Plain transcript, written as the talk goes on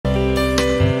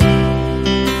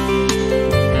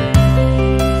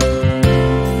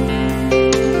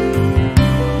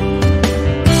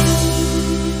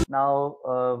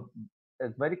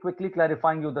very quickly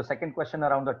clarifying you the second question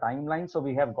around the timeline. So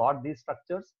we have got these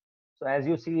structures. So as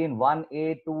you see in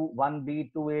 1A, 2,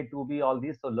 1B, 2A, 2B, all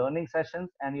these, so learning sessions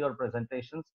and your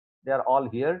presentations, they are all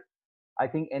here. I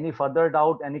think any further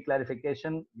doubt, any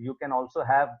clarification, you can also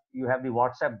have, you have the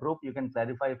WhatsApp group, you can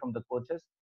clarify from the coaches.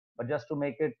 But just to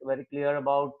make it very clear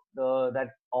about that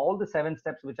all the 7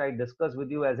 steps which I discussed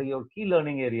with you as your key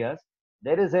learning areas,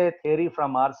 there is a theory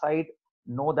from our side,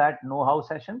 know that, know how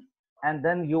session, and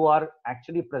then you are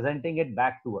actually presenting it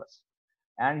back to us.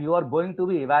 And you are going to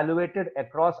be evaluated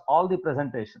across all the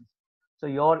presentations. So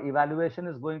your evaluation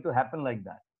is going to happen like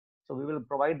that. So we will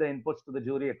provide the inputs to the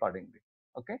jury accordingly.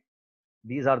 Okay.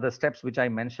 These are the steps which I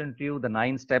mentioned to you, the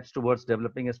 9 steps towards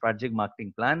developing a strategic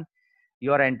marketing plan.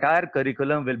 Your entire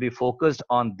curriculum will be focused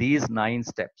on these 9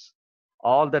 steps.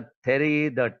 All the theory,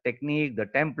 the technique, the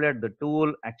template, the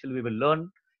tool, actually we will learn,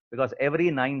 because every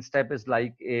 9 step is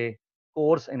like a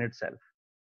course in itself,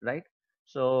 right?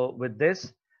 So with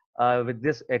this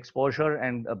exposure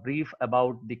and a brief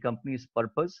about the company's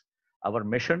purpose, our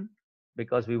mission,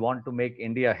 because we want to make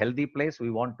India a healthy place.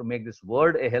 We want to make this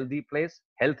world a healthy place.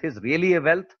 Health is really a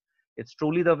wealth. It's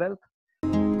truly the wealth.